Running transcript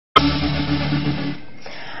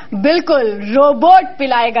बिल्कुल, रोबोट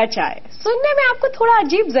पिलाएगा चाय। सुनने में आपको थोड़ा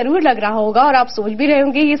अजीब जरूर लग रहा होगा और आप सोच भी रहे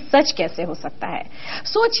होंगे ये सच कैसे हो सकता है।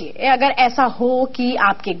 सोचिए अगर ऐसा हो कि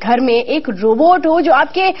आपके घर में एक रोबोट हो जो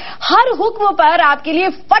आपके हर हुक्म पर आपके लिए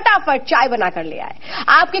फटाफट चाय बनाकर ले आए,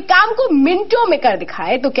 आपके काम को मिनटों में कर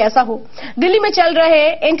दिखाए, तो कैसा हो। दिल्ली में चल रहे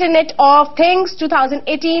इंटरनेट ऑफ थिंग्स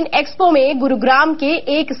 2018 एक्सपो में गुरुग्राम के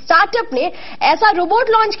एक स्टार्टअप ने ऐसा रोबोट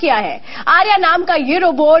लॉन्च किया है। आर्या नाम का ये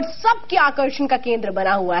रोबोट सबके आकर्षण का केंद्र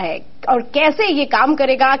बना हुआ है और कैसे ये काम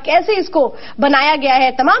करेगा, कैसे इसको बनाया गया है,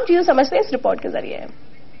 तमाम चीजें समझते हैं इस रिपोर्ट के जरिए।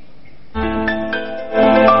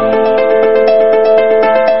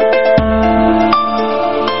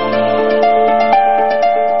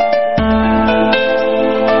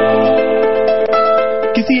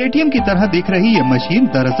 किसी एटीएम की तरह दिख रही ये मशीन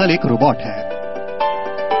दरअसल एक रोबोट है।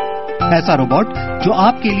 ऐसा रोबोट जो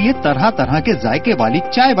आपके लिए तरह तरह के जायके वाली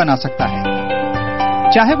चाय बना सकता है,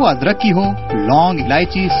 चाहे वो अदरक की हो, लौंग,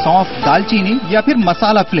 इलायची, सौंफ, दालचीनी या फिर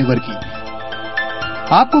मसाला फ्लेवर की।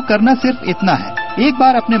 आपको करना सिर्फ इतना है, एक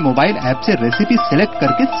बार अपने मोबाइल ऐप से रेसिपी सिलेक्ट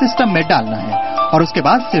करके सिस्टम में डालना है और उसके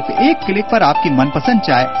बाद सिर्फ एक क्लिक पर आपकी मनपसंद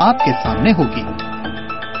चाय आपके सामने होगी।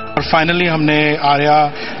 और फाइनली हमने आर्या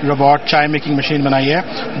रोबोट चाय मेकिंग मशीन बनाई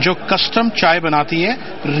है जो कस्टम चाय बनाती है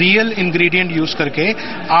रियल इंग्रेडिएंट यूज करके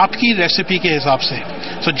आपकी रेसिपी के हिसाब से।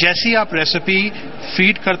 तो जैसी आप रेसिपी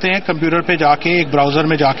फीड करते हैं कंप्यूटर पे जाके, एक ब्राउजर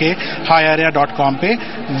में जाके hiarya.com पे,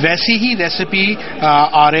 वैसी ही रेसिपी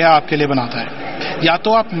आर्या आपके लिए बनाता है। या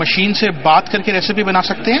तो आप मशीन से बात करके रेसिपी बना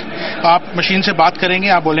सकते हैं। आप मशीन से बात करेंगे,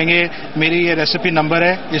 आप बोलेंगे मेरी ये रेसिपी नंबर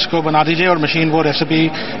है, इसको बना दीजिए, और मशीन वो रेसिपी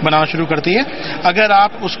बनाना शुरू करती है। अगर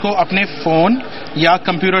आप उसको अपने फोन या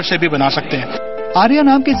कंप्यूटर से भी बना सकते हैं। आर्या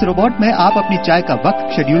नाम के इस रोबोट में आप अपनी चाय का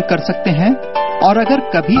वक्त शेड्यूल कर सकते हैं और अगर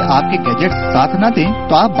कभी आपके गैजेट्स साथ न दें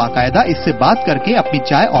तो आप बाकायदा इससे बात करके अपनी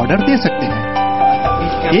चाय ऑर्डर दे सकते हैं।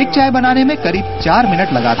 एक चाय बनाने में करीब 4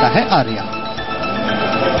 मिनट लगाता है Arya.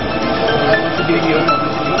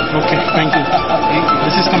 Okay, thank you,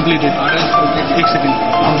 this is completed. एक सेकंड,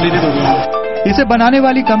 कंप्लीटेड हो गया। इसे बनाने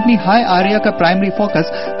वाली कंपनी हाई आर्या का प्राइमरी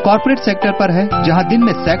फोकस कॉर्पोरेट सेक्टर पर है, जहां दिन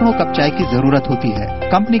में सैकड़ों कप चाय की जरूरत होती है।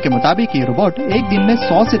 कंपनी के मुताबिक ये रोबोट एक दिन में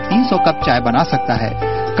 100 से 300 कप चाय बना सकता है।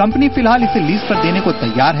 कंपनी फिलहाल इसे लीज पर देने को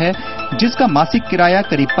तैयार है, जिसका मासिक किराया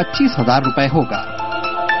करीब 25,000 रुपए होगा।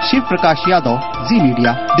 शिव प्रकाश यादव, जी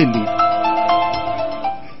मीडिया, दिल्ली।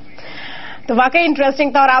 तो वाकई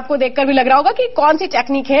इंटरेस्टिंग था और आपको देखकर भी लग रहा होगा कि कौन सी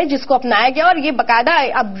टेक्निक है जिसको अपनाया गया और ये बकायदा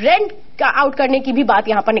अब रेंट आउट करने की भी बात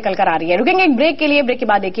यहां पर निकल कर आ रही है। रुकेंगे एक ब्रेक के लिए, ब्रेक के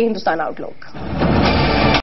बाद देखिए हिंदुस्तान आउटलुक।